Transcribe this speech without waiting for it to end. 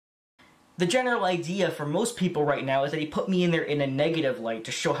The general idea for most people right now is that he put me in there in a negative light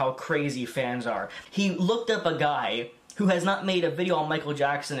to show how crazy fans are. He looked up a guy who has not made a video on Michael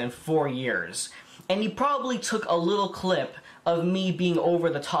Jackson in 4 years, and he probably took a little clip of me being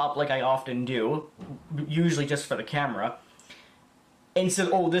over the top like I often do, usually just for the camera, and said,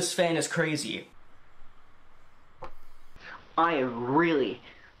 oh, this fan is crazy. I have really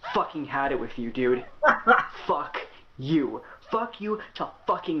fucking had it with you, dude. Fuck you. Fuck you to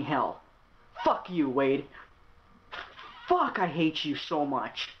fucking hell. Fuck you, Wade. Fuck, I hate you so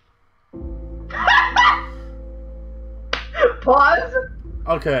much. Pause.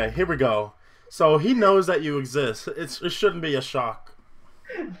 Okay, here we go. So he knows that you exist. It shouldn't be a shock.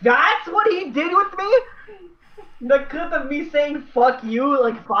 That's what he did with me? The clip of me saying fuck you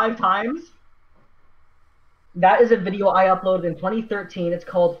like 5 times? That is a video I uploaded in 2013. It's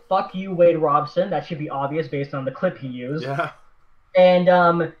called Fuck You, Wade Robson. That should be obvious based on the clip he used. Yeah.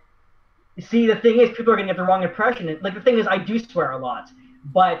 And, see, the thing is, people are going to get the wrong impression. Like, the thing is, I do swear a lot.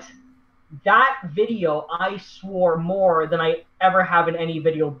 But that video, I swore more than I ever have in any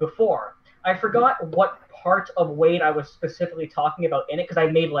video before. I forgot what part of Wade I was specifically talking about in it, because I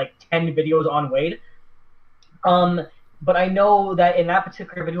made, like, 10 videos on Wade. But I know that in that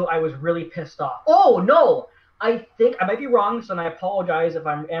particular video, I was really pissed off. Oh, no! I think, I might be wrong, so I apologize if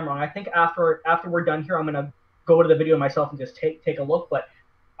I am wrong. I think after we're done here, I'm going to go to the video myself and just take a look. But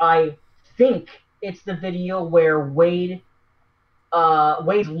I think it's the video where Wade's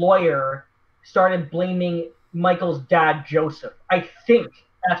lawyer started blaming Michael's dad, Joseph. I think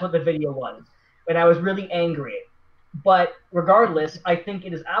that's what the video was. And I was really angry. But regardless, I think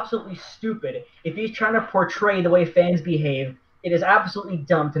it is absolutely stupid. If he's trying to portray the way fans behave, it is absolutely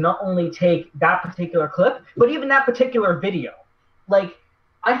dumb to not only take that particular clip, but even that particular video. Like,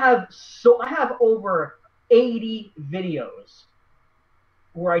 I have over 80 videos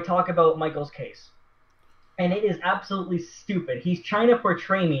where I talk about Michael's case. And it is absolutely stupid. He's trying to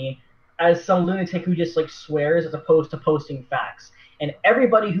portray me as some lunatic who just, like, swears as opposed to posting facts. And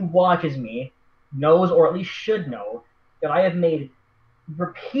everybody who watches me knows, or at least should know, that I have made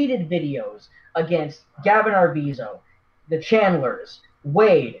repeated videos against Gavin Arvizo, the Chandlers,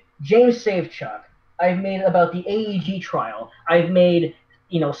 Wade, James Safechuck. I've made about the AEG trial. I've made,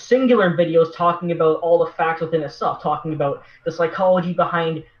 singular videos talking about all the facts within itself, talking about the psychology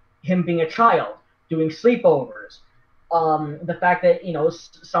behind him being a child, doing sleepovers, the fact that,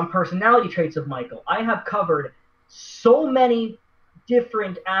 some personality traits of Michael. I have covered so many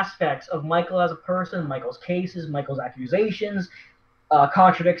different aspects of Michael as a person, Michael's cases, Michael's accusations,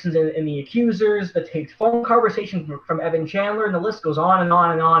 contradictions in the accusers, the taped phone conversation from Evan Chandler, and the list goes on and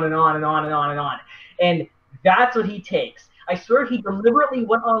on and on and on and on and on and on. And that's what he takes. I swear he deliberately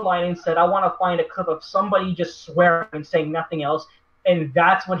went online and said, I want to find a clip of somebody just swearing and saying nothing else, and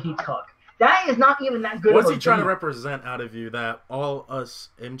that's what he took. That is not even that good. What's he trying to represent out of you, that all us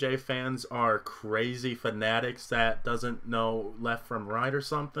MJ fans are crazy fanatics that doesn't know left from right or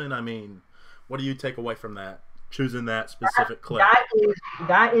something? I mean, what do you take away from that? Choosing that specific clip.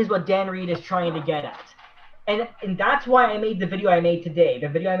 That is what Dan Reed is trying to get at, and that's why I made the video I made today. The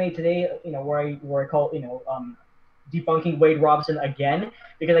video I made today, where I call debunking Wade Robson again,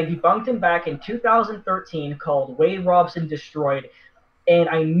 because I debunked him back in 2013, called Wade Robson Destroyed, and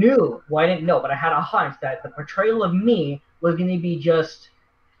I knew, well, I didn't know, but I had a hunch that the portrayal of me was going to be just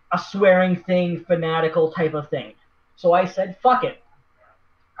a swearing thing, fanatical type of thing. So I said, fuck it,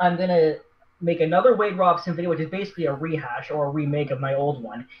 I'm gonna make another Wade Robson video, which is basically a rehash or a remake of my old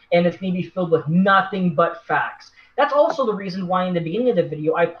one, and it's going to be filled with nothing but facts. That's also the reason why in the beginning of the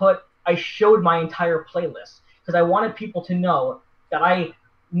video I showed my entire playlist, because I wanted people to know that I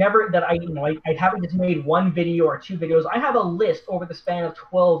haven't just made one video or 2 videos. I have a list over the span of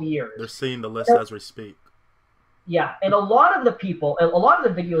 12 years. They're seeing the list as we speak. Yeah, and a lot of the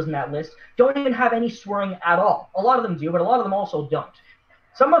videos in that list don't even have any swearing at all. A lot of them do, but a lot of them also don't.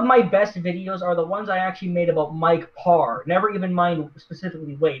 Some of my best videos are the ones I actually made about Mike Parr. Never even mind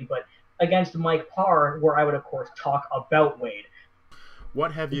specifically Wade, but against Mike Parr, where I would, of course, talk about Wade.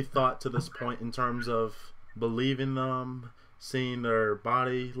 What have you thought to this point in terms of believing them, seeing their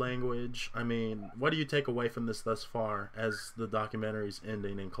body language? I mean, what do you take away from this thus far as the documentary's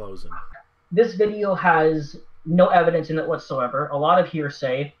ending and closing? This video has no evidence in it whatsoever, a lot of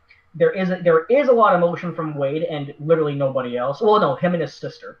hearsay. There is a lot of emotion from Wade and literally nobody else. Well, no, him and his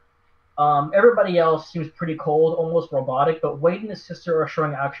sister. Everybody else seems pretty cold, almost robotic, but Wade and his sister are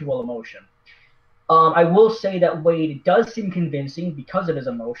showing actual emotion. I will say that Wade does seem convincing because of his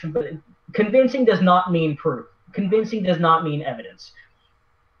emotion, but convincing does not mean proof. Convincing does not mean evidence.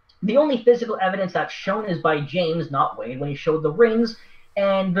 The only physical evidence that's shown is by James, not Wade, when he showed the rings,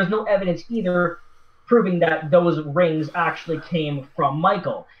 And there's no evidence either proving that those rings actually came from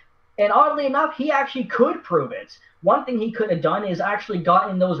Michael. And oddly enough, he actually could prove it. One thing he could have done is actually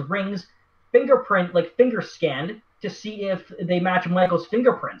gotten those rings finger scanned to see if they match Michael's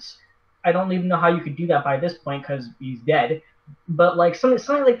fingerprints. I don't even know how you could do that by this point because he's dead. But like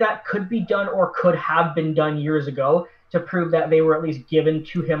something like that could be done or could have been done years ago to prove that they were at least given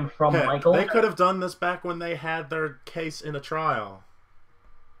to him from Michael. They could have done this back when they had their case in a trial.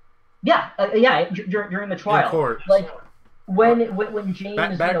 Yeah, during the trial. In court. Like when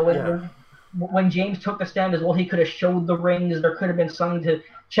James, when James took the stand as well, he could have showed the rings. There could have been something to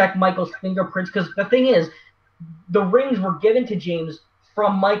check Michael's fingerprints. Because the thing is, the rings were given to James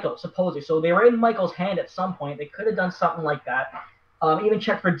from Michael, supposedly. So they were in Michael's hand at some point. They could have done something like that. Even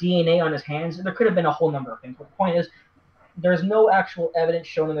check for DNA on his hands. There could have been a whole number of things. But the point is, there's no actual evidence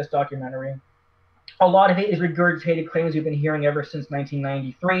shown in this documentary. A lot of it is regurgitated claims we've been hearing ever since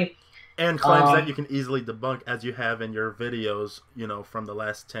 1993. And claims that you can easily debunk, as you have in your videos, from the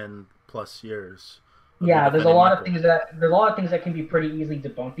last 10 plus years. Yeah, there's a lot of things that can be pretty easily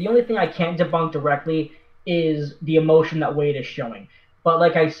debunked. The only thing I can't debunk directly is the emotion that Wade is showing. But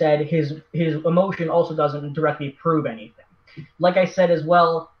like I said, his emotion also doesn't directly prove anything. Like I said as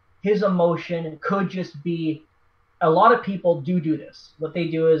well, his emotion could just be, a lot of people do this. What they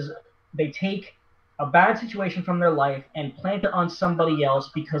do is they take a bad situation from their life and plant it on somebody else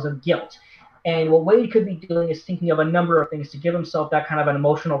because of guilt. And what Wade could be doing is thinking of a number of things to give himself that kind of an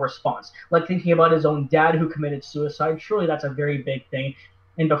emotional response, like thinking about his own dad who committed suicide. Surely that's a very big thing.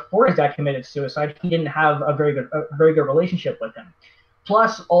 And before his dad committed suicide, he didn't have a very good relationship with him.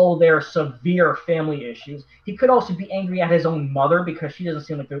 Plus all their severe family issues. He could also be angry at his own mother because she doesn't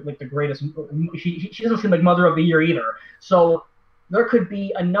seem like the greatest. She doesn't seem like mother of the year either. So there could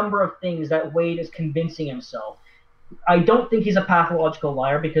be a number of things that Wade is convincing himself. I don't think he's a pathological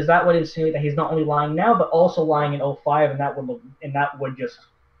liar because that would insinuate that he's not only lying now but also lying in 2005, and that would just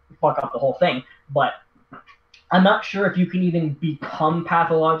fuck up the whole thing. But I'm not sure if you can even become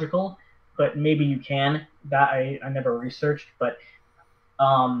pathological, but maybe you can. That I never researched, but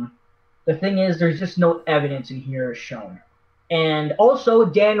the thing is, there's just no evidence in here shown. And also,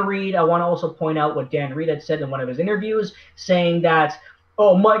 Dan Reed, I want to also point out what Dan Reed had said in one of his interviews, saying that,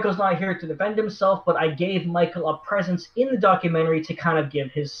 oh, Michael's not here to defend himself, but I gave Michael a presence in the documentary to kind of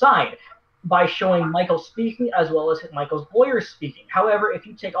give his side by showing Michael speaking as well as Michael's lawyer speaking. However, if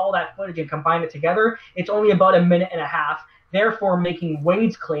you take all that footage and combine it together, it's only about a minute and a half, therefore making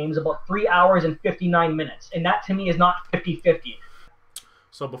Wade's claims about 3 hours and 59 minutes. And that, to me, is not 50-50.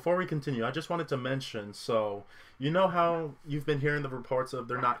 So before we continue, I just wanted to mention, so you know how you've been hearing the reports of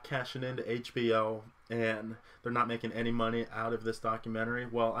they're not cashing into HBO and they're not making any money out of this documentary?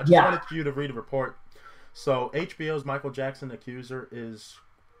 Well, I just wanted you to read a report. So HBO's Michael Jackson Accuser is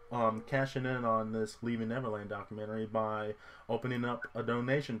cashing in on this Leaving Neverland documentary by opening up a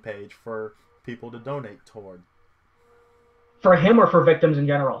donation page for people to donate toward. For him or for victims in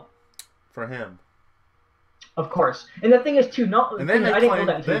general? For him. Of course. And the thing is, too,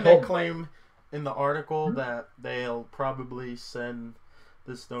 they claim in the article that they'll probably send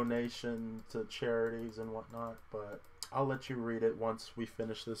this donation to charities and whatnot, but I'll let you read it once we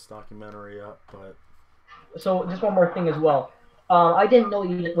finish this documentary up. But so, just one more thing as well. I didn't know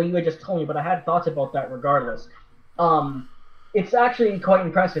what you had just told me, but I had thoughts about that regardless. It's actually quite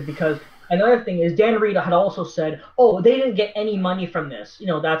impressive because another thing is Dan Reed had also said, oh, they didn't get any money from this.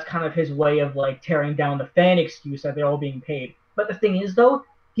 That's kind of his way of like tearing down the fan excuse that they're all being paid. But the thing is, though,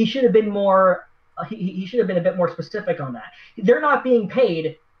 he should have been more. He should have been a bit more specific on that. They're not being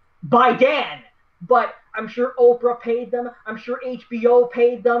paid by Dan, but I'm sure Oprah paid them. I'm sure HBO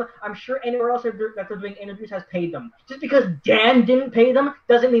paid them. I'm sure anywhere else that they're doing interviews has paid them. Just because Dan didn't pay them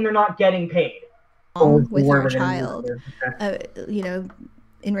doesn't mean they're not getting paid. With our child,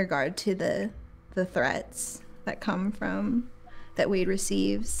 in regard to the threats that Wade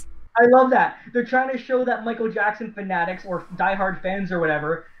receives. I love that. They're trying to show that Michael Jackson fanatics or diehard fans or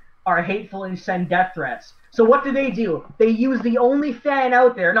whatever are hateful and send death threats. So what do? They use the only fan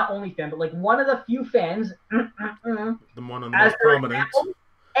out there, not only fan, but like one of the few fans, the one of the most prominent. Example,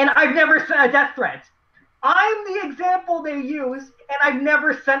 and I've never sent a death threat. I'm the example they use, and I've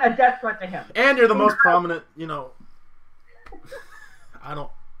never sent a death threat to him. And you're the most prominent,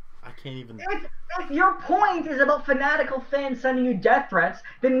 I can't even. If your point is about fanatical fans sending you death threats,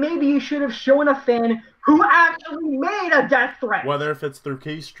 then maybe you should have shown a fan who actually made a death threat. Whether if it's through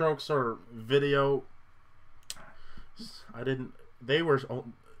keystrokes or video, I didn't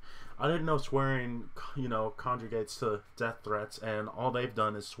know swearing, conjugates to death threats, and all they've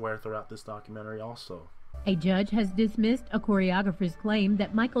done is swear throughout this documentary also. A judge has dismissed a choreographer's claim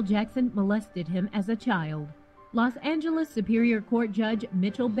that Michael Jackson molested him as a child. Los Angeles Superior Court Judge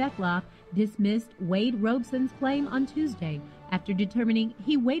Mitchell Beckloff dismissed Wade Robson's claim on Tuesday after determining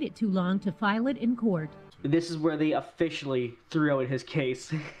he waited too long to file it in court. This is where they officially threw out his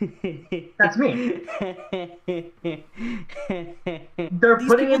case. That's me. They're These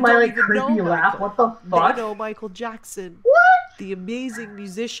putting people in my don't like even creepy know laugh. Michael. What the fuck? They know Michael Jackson, What? the amazing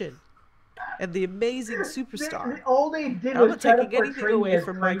musician and the amazing superstar. All they did I'm was not try to taking anything portray me away as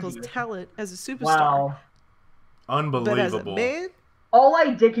from crazy. Michael's talent as a superstar. Wow. But as a Unbelievable. man, All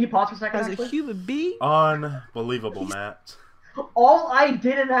I did, can you pause for a second? as a Actually? human being, Unbelievable, Matt. All I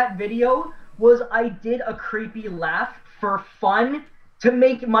did in that video was I did a creepy laugh for fun to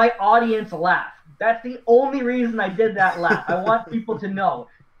make my audience laugh. That's the only reason I did that laugh. I want people to know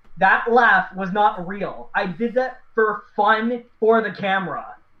that laugh was not real. I did that for fun for the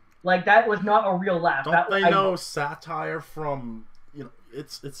camera. Like, that was not a real laugh. Don't they know satire from, you know,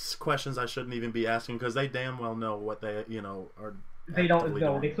 it's questions I shouldn't even be asking because they damn well know what they, you know, are. They don't actively know.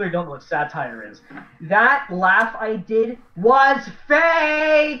 doing. They clearly don't know what satire is. That laugh I did was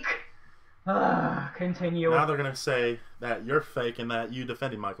fake! Continue. Now they're gonna say that you're fake and that you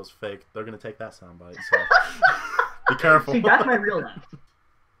defending Michael's fake. They're gonna take that soundbite. So be careful. See, that's my real laugh.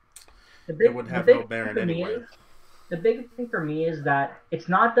 It would have no bearing anyway. The big thing for me is that it's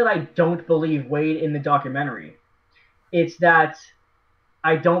not that I don't believe Wade in the documentary. It's that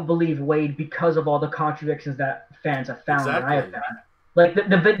I don't believe Wade because of all the contradictions that fans have found and I have Exactly. found. Like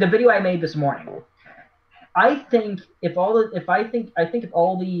the video I made this morning. I think if all the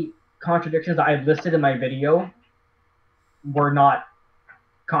contradictions that I listed in my video were not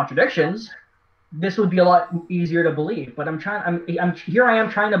contradictions, this would be a lot easier to believe. But I'm here I am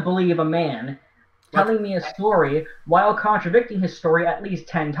trying to believe a man telling me a story while contradicting his story at least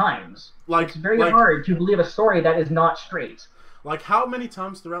 10 times. It's very hard to believe a story that is not straight. Like, how many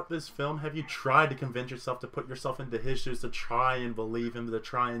times throughout this film have you tried to convince yourself to put yourself into his shoes, to try and believe him, to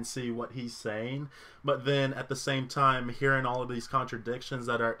try and see what he's saying, but then at the same time hearing all of these contradictions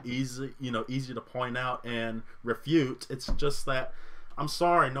that are easy to point out and refute? It's just that, I'm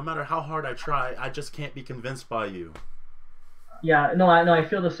sorry, no matter how hard I try, I just can't be convinced by you. Yeah, no, I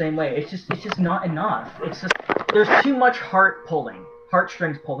feel the same way. It's just not enough. It's just there's too much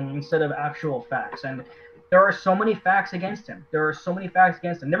heartstrings pulling instead of actual facts, and there are so many facts against him.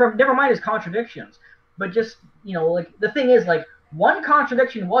 Never mind his contradictions, but just, you know, like, the thing is, like, one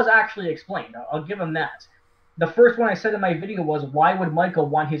contradiction was actually explained. I'll give him that. The first one I said in my video was, why would Michael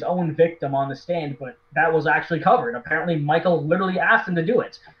want his own victim on the stand? But that was actually covered. Apparently, Michael literally asked him to do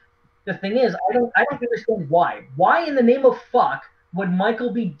it. The thing is, I don't understand why. Why in the name of fuck would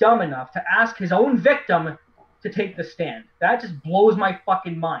Michael be dumb enough to ask his own victim to take the stand? That just blows my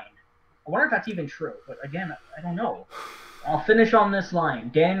fucking mind. I wonder if that's even true, but again, I don't know. I'll finish on this line.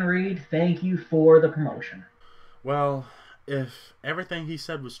 Dan Reed, thank you for the promotion. Well, if everything he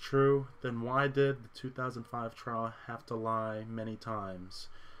said was true, then why did the 2005 trial have to lie many times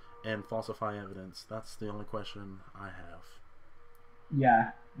and falsify evidence? That's the only question I have.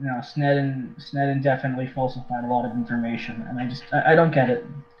 Yeah, no, Sneddon definitely falsified a lot of information, and I don't get it.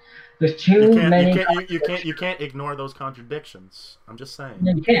 There's too many. You can't ignore those contradictions. I'm just saying.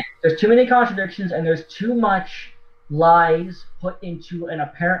 No, you can't. There's too many contradictions, and there's too much lies put into an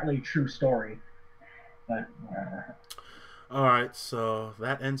apparently true story. But whatever. All right, so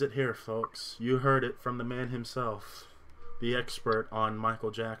that ends it here, folks. You heard it from the man himself, the expert on Michael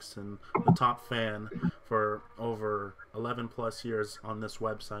Jackson, the top fan for over 11 plus years on this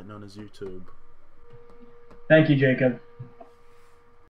website known as YouTube. Thank you, Jacob.